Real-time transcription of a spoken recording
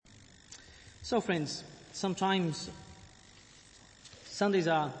So friends, sometimes Sundays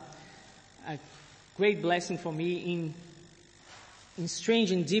are a great blessing for me in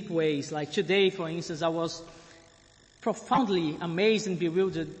strange and deep ways. Like today, for instance, I was profoundly amazed and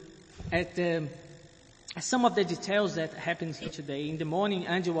bewildered at some of the details that happened here today. In the morning,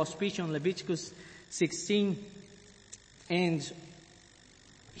 Andrew was preaching on Leviticus 16, and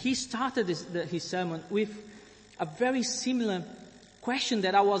he started his sermon with a very similar question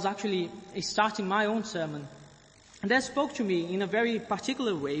that I was actually starting my own sermon. And that spoke to me in a very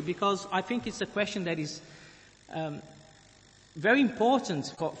particular way, because I think it's a question that is very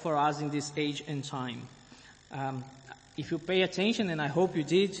important for us in this age and time. If you pay attention, and I hope you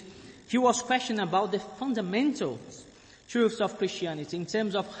did, he was questioning about the fundamental truths of Christianity in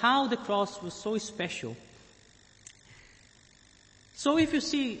terms of how the cross was so special. So if you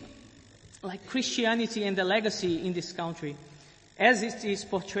see like Christianity and the legacy in this country, as it is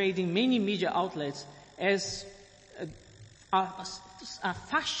portrayed in many media outlets as a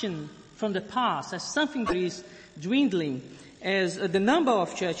fashion from the past, as something that is dwindling, as the number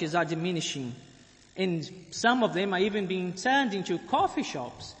of churches are diminishing, and some of them are even being turned into coffee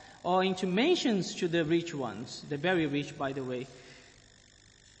shops or into mansions to the rich ones, the very rich, by the way.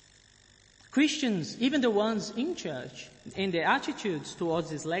 Christians, even the ones in church, and their attitudes towards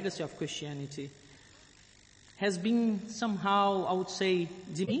this legacy of Christianity has been somehow, I would say,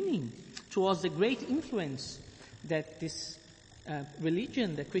 demeaning towards the great influence that this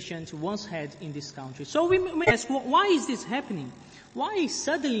religion, that Christianity once had in this country. So we ask, why is this happening? Why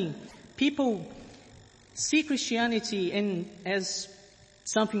suddenly people see Christianity as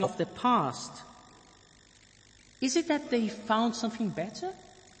something of the past? Is it that they found something better?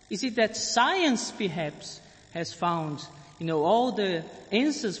 Is it that science perhaps has found, all the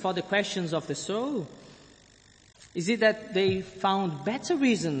answers for the questions of the soul? Is it that they found better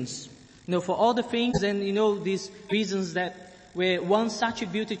reasons, for all the things, and these reasons that were once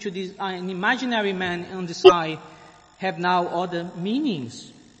attributed to an imaginary man on the sky have now other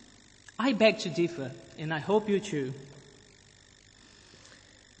meanings? I beg to differ, and I hope you too.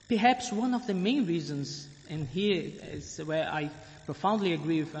 Perhaps one of the main reasons, and here is where I profoundly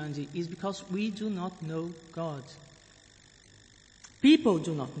agree with Andy, is because we do not know God. People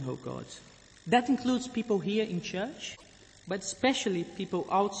do not know God. That includes people here in church, but especially people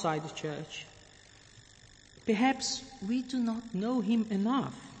outside the church. Perhaps we do not know Him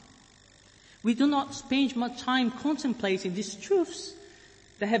enough. We do not spend much time contemplating these truths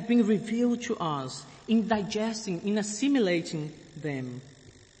that have been revealed to us, in digesting, in assimilating them.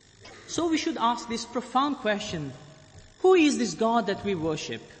 So we should ask this profound question: who is this God that we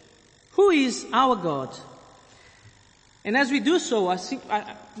worship? Who is our God? And as we do so, I think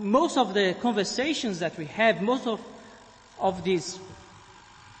most of the conversations that we have, most of these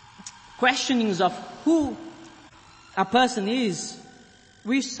questionings of who a person is,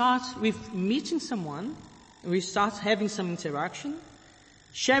 we start with meeting someone, we start having some interaction,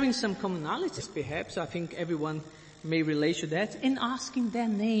 sharing some commonalities perhaps, I think everyone may relate to that, and asking their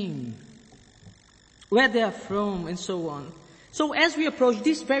name, where they are from, and so on. So as we approach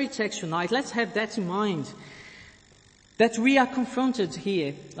this very text tonight, let's have that in mind, that we are confronted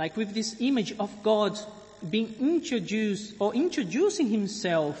here, like with this image of God being introduced, or introducing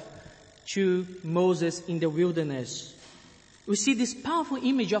Himself to Moses in the wilderness. We see this powerful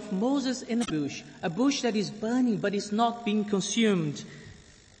image of Moses in a bush that is burning but is not being consumed.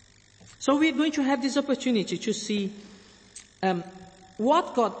 So we're going to have this opportunity to see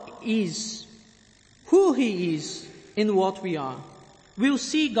what God is, who He is, and what we are. We'll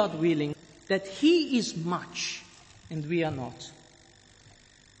see, God willing, that He is much and we are not.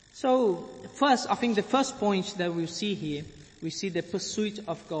 So first, I think the first point that we'll see here, we see the pursuit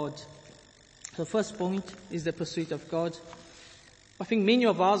of God. The first point is the pursuit of God. I think many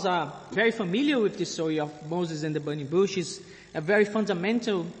of us are very familiar with the story of Moses and the burning bush. It's a very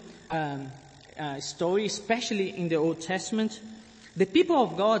fundamental story, especially in the Old Testament. The people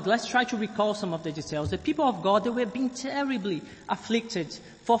of God, let's try to recall some of the details. The people of God, they were being terribly afflicted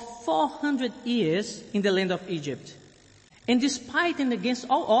for 400 years in the land of Egypt. And despite and against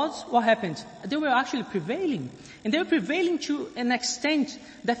all odds, what happened? They were actually prevailing. And they were prevailing to an extent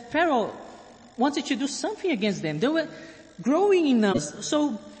that Pharaoh wanted to do something against them. They were growing in numbers.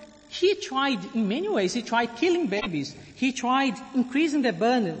 So he tried, in many ways, he tried killing babies. He tried increasing their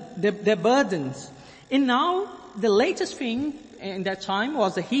burdens. And now, the latest thing in that time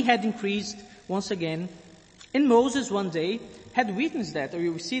was that he had increased once again. And Moses one day had witnessed that, or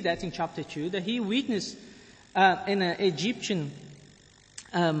you will see that in chapter 2, that he witnessed an Egyptian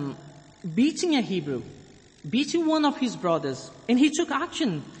beating a Hebrew. beating one of his brothers, and he took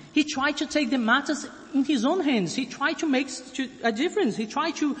action. He tried to take the matters in his own hands. He tried to make a difference. He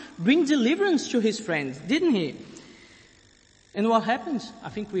tried to bring deliverance to his friend, didn't he? And what happened? I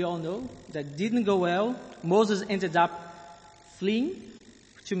think we all know that didn't go well. Moses ended up fleeing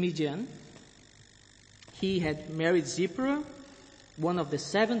to Midian. He had married Zipporah, one of the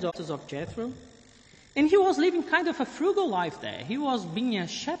 7 daughters of Jethro. And he was living kind of a frugal life there. He was being a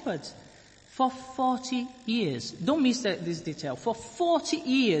shepherd for 40 years. Don't miss this detail. For 40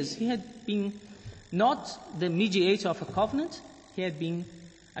 years, he had been not the mediator of a covenant. He had been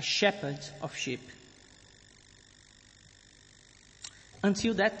a shepherd of sheep.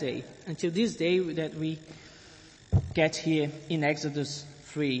 Until that day, until this day that we get here in Exodus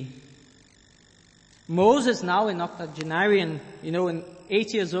 3. Moses, now an octogenarian, an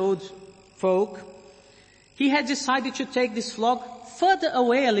 8 years old folk, he had decided to take this flock further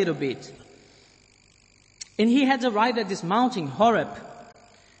away a little bit. And he had arrived at this mountain, Horeb,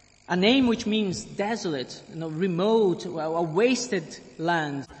 a name which means desolate, remote, a wasted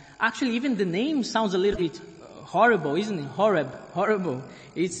land. Actually, even the name sounds a little bit horrible, isn't it? Horeb, horrible.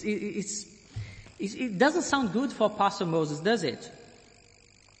 It doesn't sound good for Pastor Moses, does it?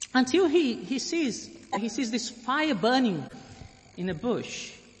 Until he sees this fire burning in a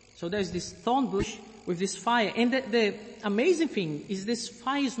bush. So there's this thorn bush with this fire. And the amazing thing is this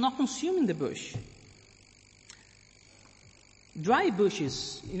fire is not consuming the bush. Dry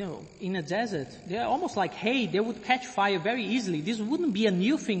bushes, in a desert, they're almost like hay. They would catch fire very easily. This wouldn't be a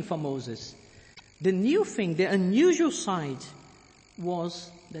new thing for Moses. The new thing, the unusual side, was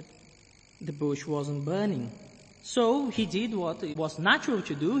that the bush wasn't burning. So he did what it was natural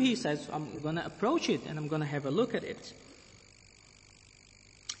to do. He says, I'm going to approach it and I'm going to have a look at it.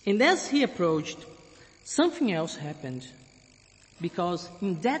 And as he approached, something else happened. Because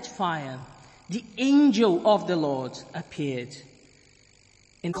in that fire, the angel of the Lord appeared.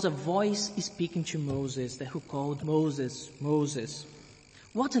 And there was a voice speaking to Moses who called Moses, Moses.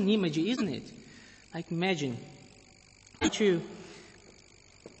 What an image, isn't it? Like imagine, to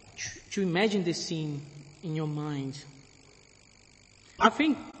imagine this scene in your mind. I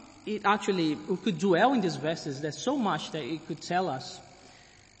think we could dwell in these verses. There's so much that it could tell us.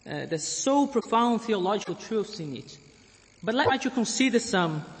 There's so profound theological truths in it. But let's try to consider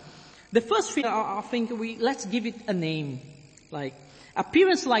some. The first thing I think let's give it a name. Like,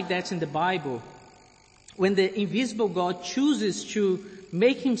 appearance like that in the Bible, when the invisible God chooses to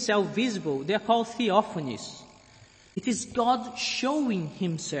make himself visible, they are called theophanies. It is God showing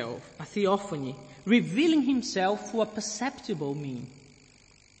himself, a theophany, revealing himself through a perceptible mean.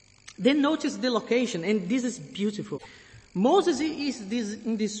 Then notice the location, and this is beautiful. Moses is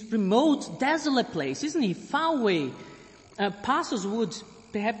in this remote, desolate place, isn't he? Far away. Pastors would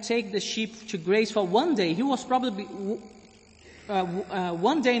perhaps take the sheep to graze for one day. He was probably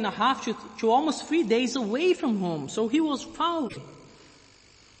 1 day and a half to almost 3 days away from home. So he was far away.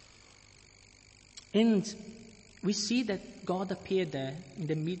 And we see that God appeared there in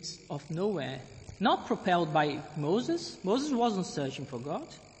the midst of nowhere. Not propelled by Moses. Moses wasn't searching for God.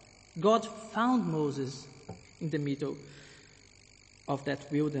 God found Moses in the middle of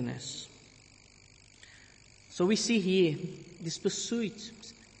that wilderness. So we see here this pursuit.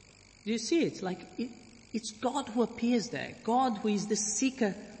 Do you see it? Like it's God who appears there. God who is the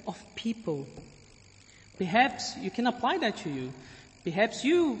seeker of people. Perhaps you can apply that to you. Perhaps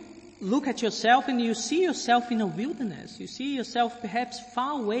you look at yourself and you see yourself in a wilderness. You see yourself perhaps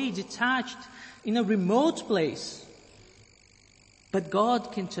far away, detached, in a remote place. But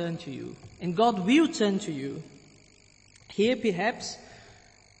God can turn to you. And God will turn to you. Here perhaps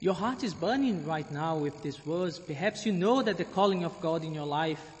your heart is burning right now with these words. Perhaps you know that the calling of God in your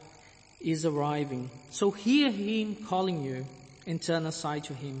life is arriving. So hear Him calling you and turn aside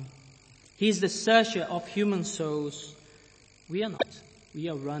to Him. He is the searcher of human souls. We are not. We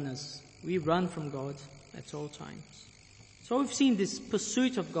are runners. We run from God at all times. So we've seen this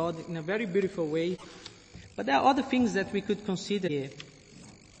pursuit of God in a very beautiful way. But there are other things that we could consider here.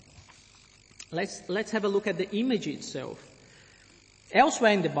 Let's have a look at the image itself.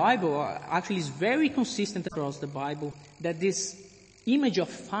 Elsewhere in the Bible, actually it's very consistent across the Bible, that this image of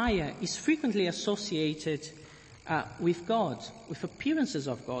fire is frequently associated with God, with appearances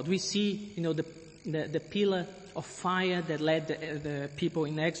of God. We see, the pillar of fire that led the people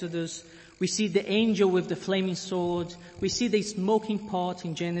in Exodus. We see the angel with the flaming sword. We see the smoking pot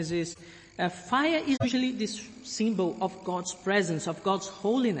in Genesis. Fire is usually this symbol of God's presence, of God's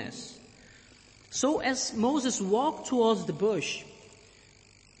holiness. So as Moses walked towards the bush,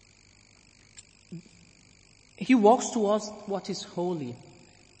 he walks towards what is holy.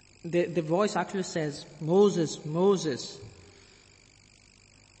 the voice actually says, Moses, Moses.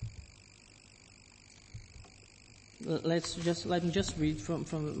 Let me just read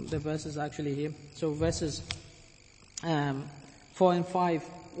from the verses actually here. So verses 4 and 5.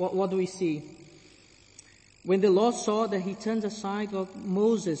 What do we see? When the Lord saw that he turned aside, God,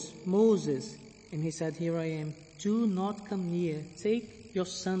 Moses, Moses, and he said, here I am. Do not come near. Take your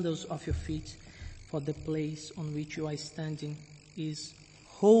sandals off your feet, for the place on which you are standing is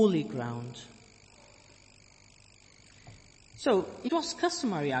holy ground. So it was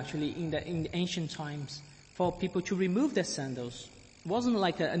customary actually in the ancient times for people to remove their sandals. It wasn't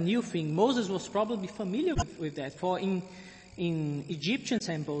like a new thing. Moses was probably familiar with that. For in Egyptian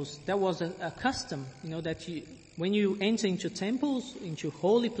temples, there was a custom, that when you enter into temples, into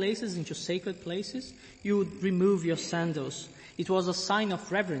holy places, into sacred places, you would remove your sandals. It was a sign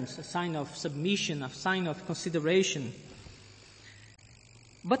of reverence, a sign of submission, a sign of consideration.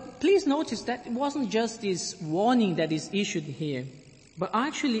 But please notice that it wasn't just this warning that is issued here, but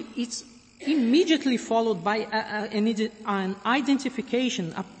actually it's immediately followed by an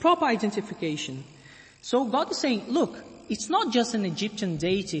identification, a proper identification. So God is saying, look, it's not just an Egyptian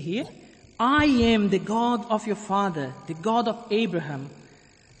deity here. I am the God of your father, the God of Abraham,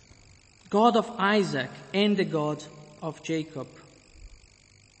 God of Isaac, and the God of Jacob.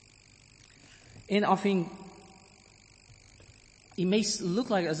 And I think it may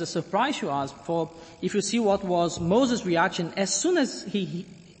look like as a surprise to us, for if you see what was Moses' reaction, as soon as he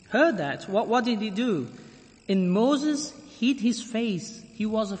heard that, what did he do? And Moses hid his face. He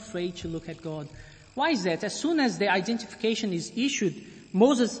was afraid to look at God. Why is that? As soon as the identification is issued,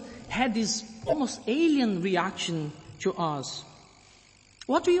 Moses had this almost alien reaction to us.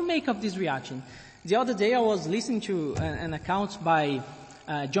 What do you make of this reaction? The other day I was listening to an account by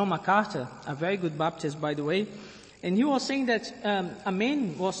John MacArthur, a very good Baptist by the way, and he was saying that a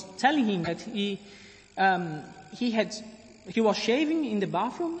man was telling him that he was shaving in the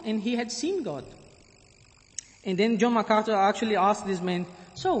bathroom and he had seen God. And then John MacArthur actually asked this man,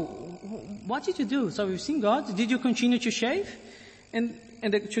 so what did you do? So you've seen God? Did you continue to shave? And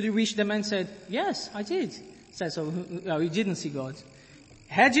to which the man said, yes, I did. Said, so no, you didn't see God.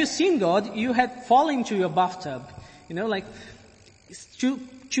 Had you seen God, you had fallen into your bathtub.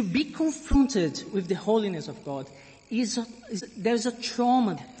 To be confronted with the holiness of God there's a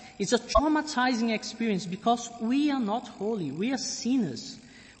trauma. It's a traumatizing experience because we are not holy. We are sinners.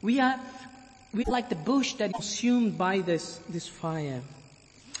 We're like the bush that is consumed by this fire.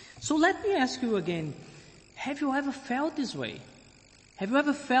 So let me ask you again, have you ever felt this way? Have you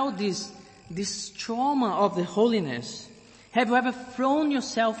ever felt this trauma of the holiness? Have you ever thrown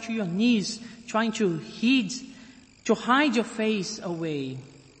yourself to your knees trying to hide your face away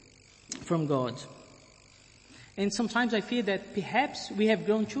from God? And sometimes I feel that perhaps we have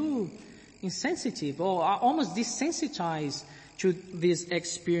grown too insensitive or are almost desensitized to these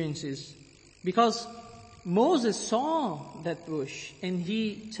experiences. Because Moses saw that bush and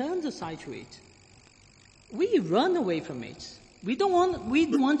he turned aside to it. We run away from it. We don't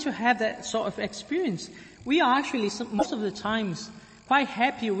want to have that sort of experience. We are actually, most of the times, quite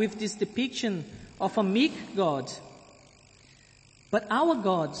happy with this depiction of a meek God. But our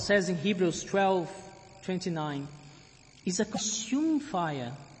God, says in Hebrews 12:29, is a consuming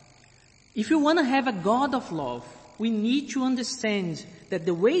fire. If you want to have a God of love, we need to understand that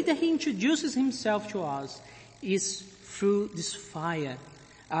the way that He introduces Himself to us is through this fire.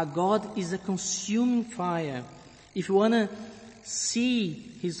 Our God is a consuming fire. If you want to see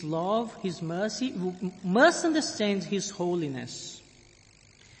His love, His mercy, we must understand His holiness.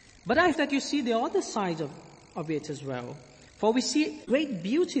 But I think that you see the other side of it as well. For we see great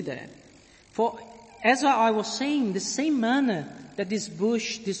beauty there. For as I was saying, the same manner that this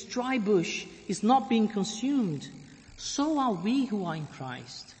dry bush is not being consumed, so are we who are in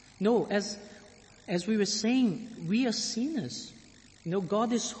Christ. No, as we were saying, we are sinners.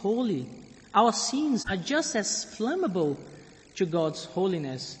 God is holy. Our sins are just as flammable to God's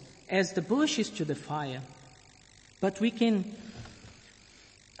holiness as the bush is to the fire. But we can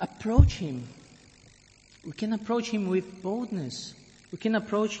approach Him. We can approach Him with boldness. We can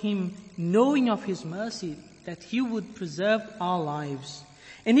approach Him knowing of His mercy, that He would preserve our lives.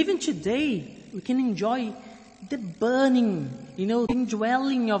 And even today, we can enjoy the burning,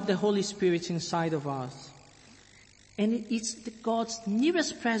 indwelling of the Holy Spirit inside of us. And it's God's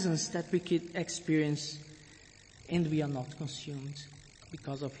nearest presence that we could experience, and we are not consumed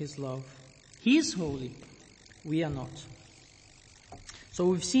because of His love. He is holy. We are not. So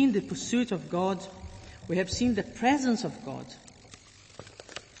we've seen the pursuit of God. We have seen the presence of God.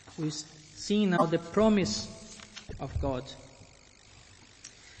 We've seen now the promise of God.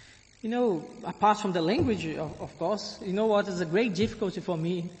 Apart from the language, of course, what is a great difficulty for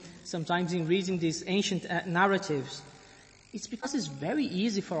me sometimes in reading these ancient narratives? It's because it's very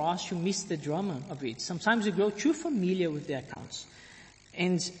easy for us to miss the drama of it. Sometimes we grow too familiar with the accounts.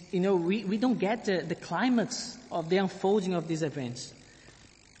 And, we don't get the climax of the unfolding of these events.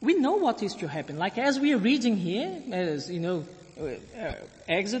 We know what is to happen. Like as we are reading here, as,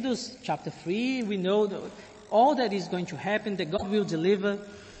 Exodus chapter 3, we know all that is going to happen, that God will deliver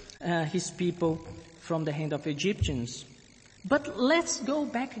His people from the hand of Egyptians. But let's go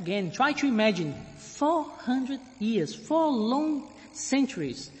back again. Try to imagine 400 years, 4 long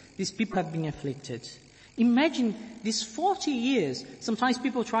centuries, these people have been afflicted. Imagine these 40 years. Sometimes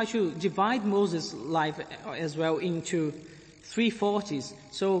people try to divide Moses' life as well into 340s.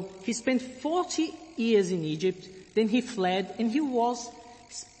 So he spent 40 years in Egypt, then he fled, and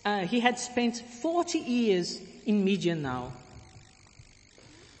he had spent 40 years in Midian now.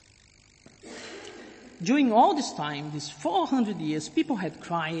 During all this time, these 400 years, people had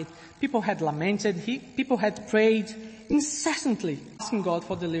cried, people had lamented, people had prayed incessantly, asking God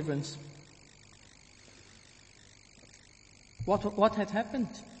for deliverance. What had happened?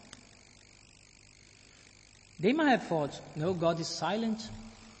 They might have thought, no, God is silent.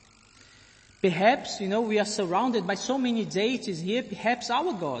 Perhaps, we are surrounded by so many deities here, perhaps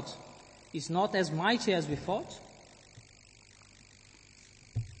our God is not as mighty as we thought.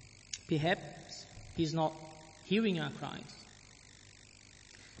 Perhaps He's not hearing our cries.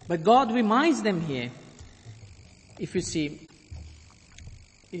 But God reminds them here, if you see,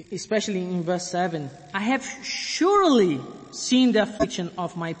 especially in verse 7, I have surely seen the affliction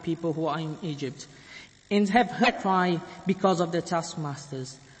of my people who are in Egypt, and have heard cry because of their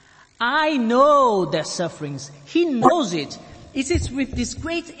taskmasters. I know their sufferings. He knows it. It is with this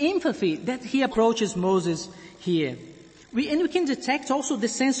great empathy that he approaches Moses here. We can detect also the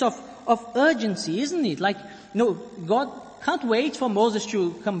sense of urgency, isn't it? God can't wait for Moses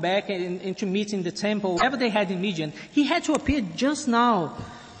to come back and to meet in the temple, whatever they had in Midian. He had to appear just now.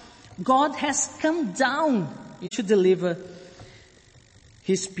 God has come down to deliver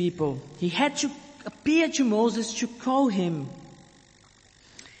His people. He had to appear to Moses to call him,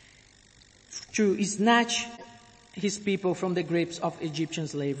 to snatch His people from the grips of Egyptian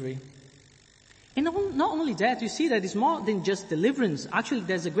slavery. And not only that, you see that it's more than just deliverance. Actually,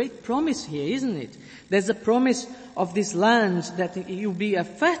 there's a great promise here, isn't it? There's a promise of this land, that it will be a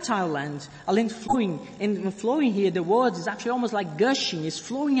fertile land, a land flowing. And flowing here, the word is actually almost like gushing. It's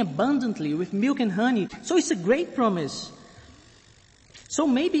flowing abundantly with milk and honey. So it's a great promise. So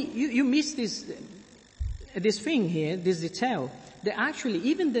maybe you miss this thing here, this detail, that actually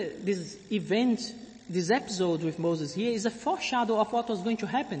even this event, this episode with Moses here is a foreshadow of what was going to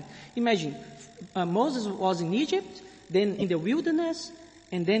happen. Imagine, Moses was in Egypt, then in the wilderness,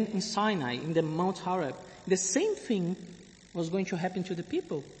 and then in Sinai, in the Mount Horeb. The same thing was going to happen to the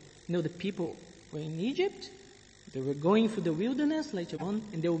people. The people were in Egypt, they were going through the wilderness later on,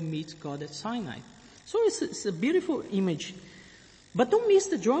 and they will meet God at Sinai. So it's a beautiful image. But don't miss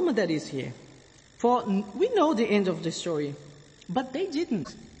the drama that is here. For we know the end of the story, but they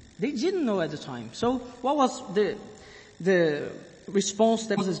didn't. They didn't know at the time. So what was the response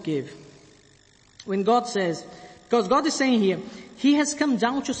that Moses gave? When God says, because God is saying here, He has come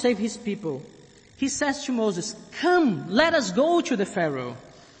down to save His people. He says to Moses, come, let us go to the Pharaoh.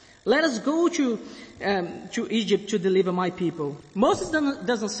 Let us go to Egypt to deliver my people. Moses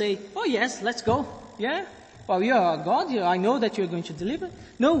doesn't say, oh yes, let's go. Yeah? Well, you are God, I know that you're going to deliver.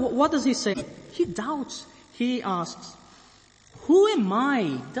 No, what does he say? He doubts. He asks, who am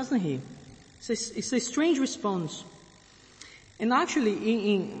I? Doesn't he? It's a strange response. And actually,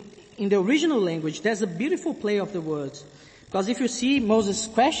 in the original language, there's a beautiful play of the words. Because if you see Moses'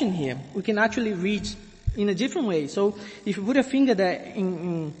 question here, we can actually read in a different way. So if you put a finger there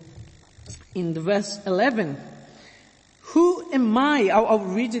in the verse 11, who am I? I'll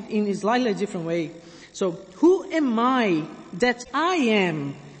read it in a slightly different way. So, who am I that I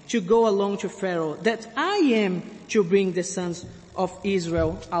am to go along to Pharaoh, that I am to bring the sons of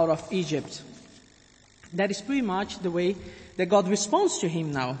Israel out of Egypt? That is pretty much the way that God responds to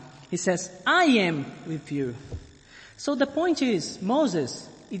him now. He says, I am with you. So the point is, Moses,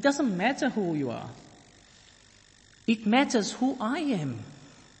 it doesn't matter who you are. It matters who I am.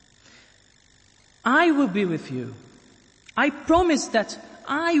 I will be with you. I promise that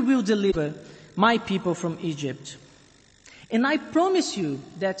I will deliver my people from Egypt. And I promise you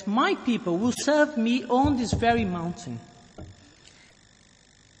that my people will serve me on this very mountain.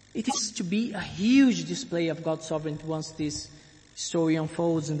 It is to be a huge display of God's sovereignty once this story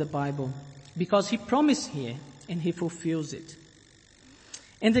unfolds in the Bible. Because He promised here and He fulfills it.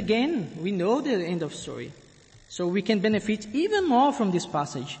 And again, we know the end of story. So we can benefit even more from this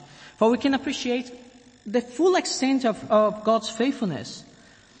passage. For we can appreciate the full extent of God's faithfulness.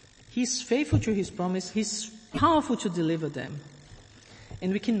 He's faithful to His promise. He's powerful to deliver them.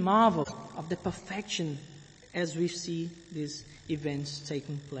 And we can marvel of the perfection as we see these events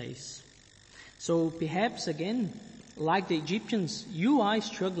taking place. So perhaps again, like the Egyptians, you are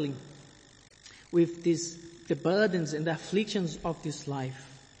struggling with the burdens and the afflictions of this life.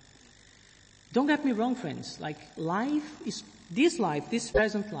 Don't get me wrong, friends. Like this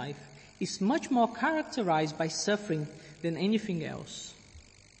present life is much more characterized by suffering than anything else.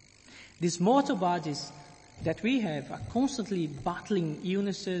 These mortal bodies that we have are constantly battling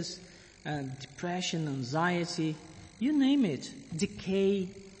illnesses, depression, anxiety, you name it, decay.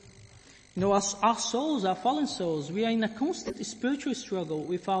 Our souls, our fallen souls, we are in a constant spiritual struggle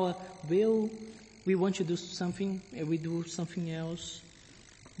with our will. We want to do something, and we do something else.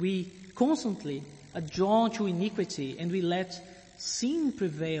 We constantly are drawn to iniquity, and we let sin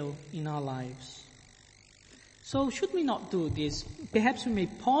prevail in our lives. So should we not do this? Perhaps we may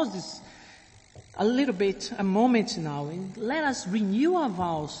pause this a little bit, a moment now, and let us renew our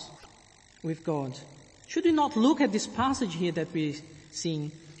vows with God. Should we not look at this passage here that we're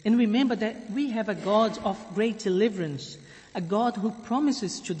seeing and remember that we have a God of great deliverance, a God who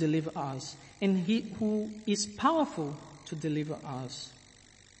promises to deliver us, and who is powerful to deliver us.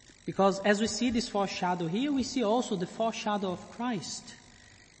 Because as we see this foreshadow here, we see also the foreshadow of Christ.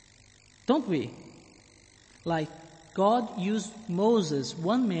 Don't we? Like God used Moses,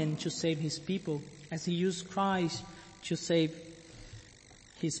 one man, to save His people, as He used Christ to save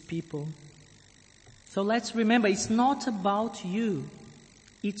His people. So let's remember, it's not about you.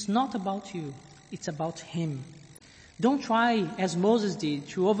 It's not about you. It's about Him. Don't try, as Moses did,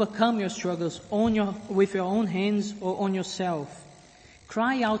 to overcome your struggles with your own hands or on yourself.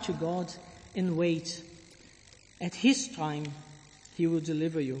 Cry out to God and wait. At His time, He will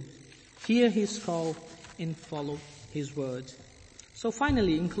deliver you. Hear His call and follow His word. So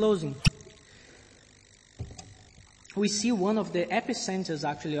finally, in closing, we see one of the epicenters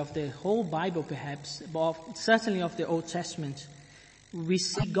actually of the whole Bible perhaps, but certainly of the Old Testament. We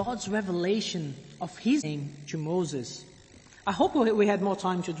see God's revelation of His name to Moses. I hope we had more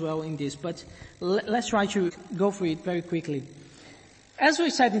time to dwell in this, but let's try to go through it very quickly. As we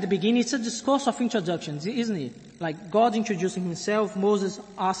said in the beginning, it's a discourse of introductions, isn't it? Like God introducing Himself, Moses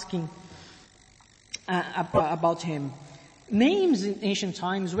asking about Him. Names in ancient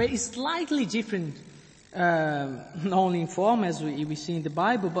times were slightly different, not only in form as we see in the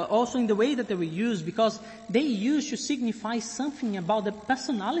Bible, but also in the way that they were used, because they used to signify something about the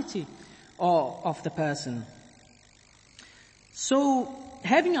personality of the person. So,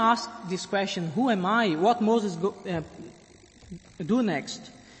 having asked this question, who am I? What Moses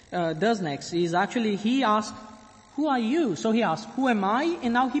does next is actually he asks, who are you? So he asks, who am I?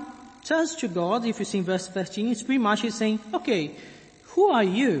 And now he turns to God. If you see in verse 13, it's pretty much he's saying, okay, who are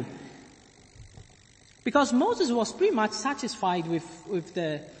you? Because Moses was pretty much satisfied with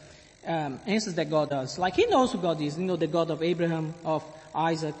the answers that God does. Like he knows who God is. The God of Abraham, of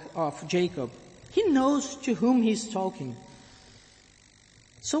Isaac, of Jacob. He knows to whom he's talking.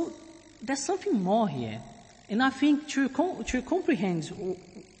 So there's something more here. And I think to comprehend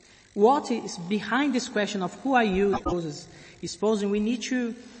what is behind this question of who are you, Moses is posing, we need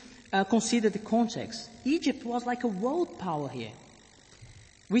to consider the context. Egypt was like a world power here.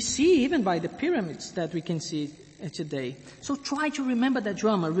 We see even by the pyramids that we can see today. So try to remember that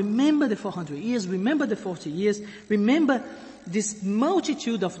drama. Remember the 400 years. Remember the 40 years. Remember this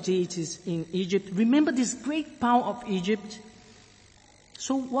multitude of deities in Egypt. Remember this great power of Egypt.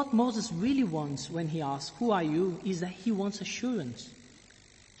 So what Moses really wants when he asks, who are you, is that he wants assurance.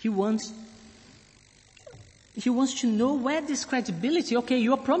 He wants to know where this credibility, okay,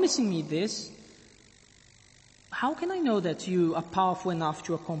 you are promising me this. How can I know that you are powerful enough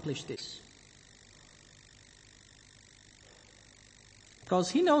to accomplish this? Because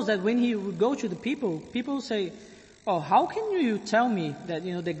he knows that when he would go to the people say, oh, how can you tell me that,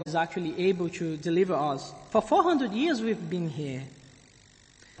 that God is actually able to deliver us? For 400 years we've been here.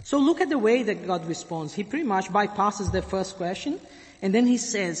 So look at the way that God responds. He pretty much bypasses the first question, and then he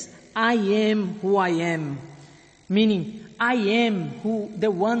says, I am who I am. Meaning, I am the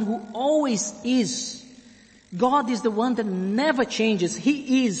one who always is. God is the one that never changes.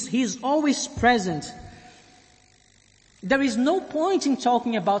 He is always present. There is no point in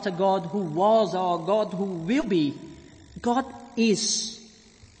talking about a God who was or a God who will be. God is.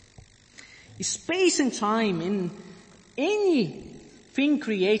 Space and time in any thing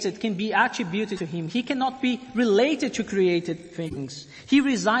created can be attributed to him. He cannot be related to created things. He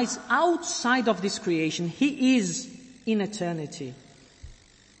resides outside of this creation. He is in eternity.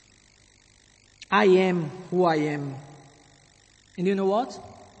 I am who I am. And you know what?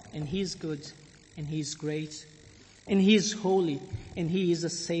 And he is good, and he is great, and he is holy, and he is a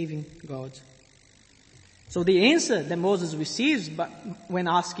saving God. So the answer that Moses receives when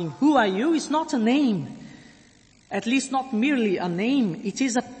asking, who are you, is not a name. At least not merely a name. It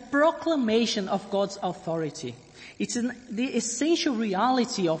is a proclamation of God's authority. It's the essential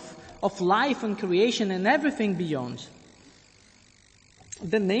reality of life and creation and everything beyond.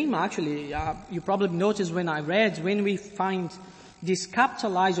 The name actually, you probably noticed when I read, when we find these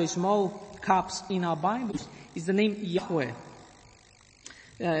capitalized or small caps in our Bibles, is the name Yahweh.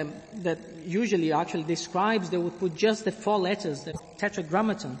 That usually actually describes, they would put just the 4 letters, the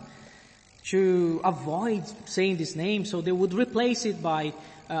tetragrammaton, to avoid saying this name, so they would replace it by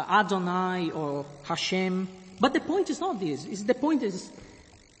Adonai or Hashem. But the point is not this. The point is,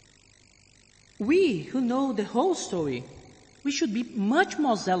 we who know the whole story, we should be much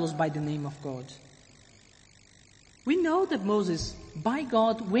more zealous by the name of God. We know that Moses, by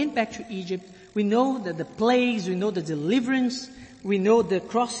God, went back to Egypt. We know that the plagues, we know the deliverance, we know the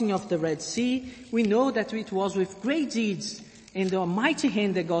crossing of the Red Sea. We know that it was with great deeds and the almighty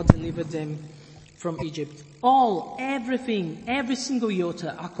hand that God delivered them from Egypt. Everything, every single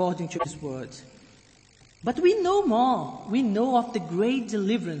iota according to His word. But we know more. We know of the great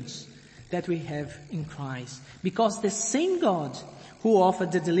deliverance that we have in Christ. Because the same God who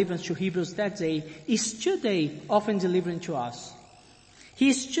offered the deliverance to Hebrews that day is today offering deliverance to us. He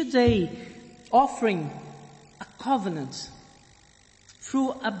is today offering a covenant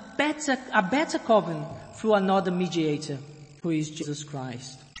through a better covenant through another mediator, who is Jesus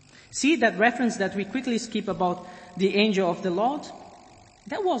Christ. See that reference that we quickly skip about the angel of the Lord?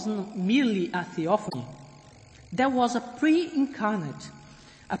 That wasn't merely a theophany. That was a pre-incarnate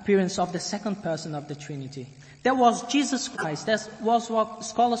appearance of the second person of the Trinity. That was Jesus Christ. That was what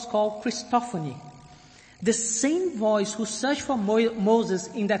scholars call Christophany. The same voice who searched for Moses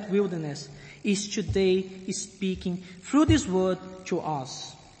in that wilderness is today speaking through this word to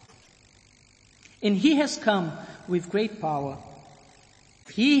us. And He has come with great power.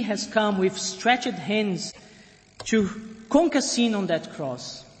 He has come with stretched hands to conquer sin on that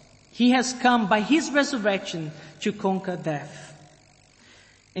cross. He has come by His resurrection to conquer death.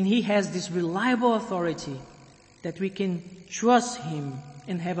 And He has this reliable authority that we can trust Him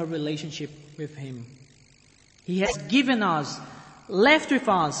and have a relationship with Him. He has given us, left with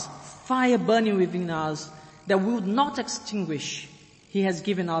us, fire burning within us that we would not extinguish. He has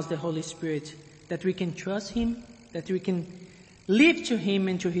given us the Holy Spirit that we can trust Him, that we can live to Him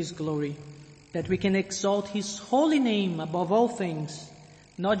and to His glory, that we can exalt His holy name above all things,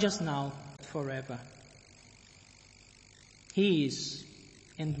 not just now, but forever. He is,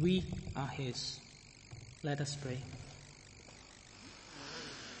 and we are His. Let us pray.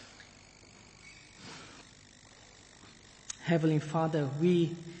 Heavenly Father,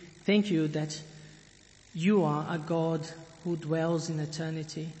 we thank You that You are a God who dwells in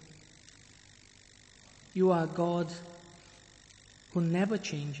eternity. You are a God who never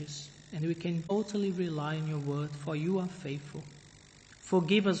changes, and we can totally rely on Your word, for You are faithful.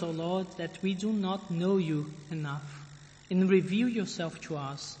 Forgive us, O Lord, that we do not know You enough, and reveal Yourself to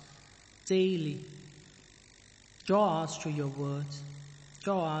us daily. Draw us to Your word.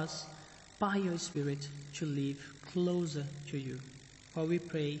 Draw us by Your Spirit to live closer to You. For we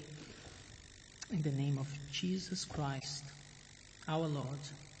pray in the name of Jesus Christ, our Lord.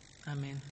 Amen.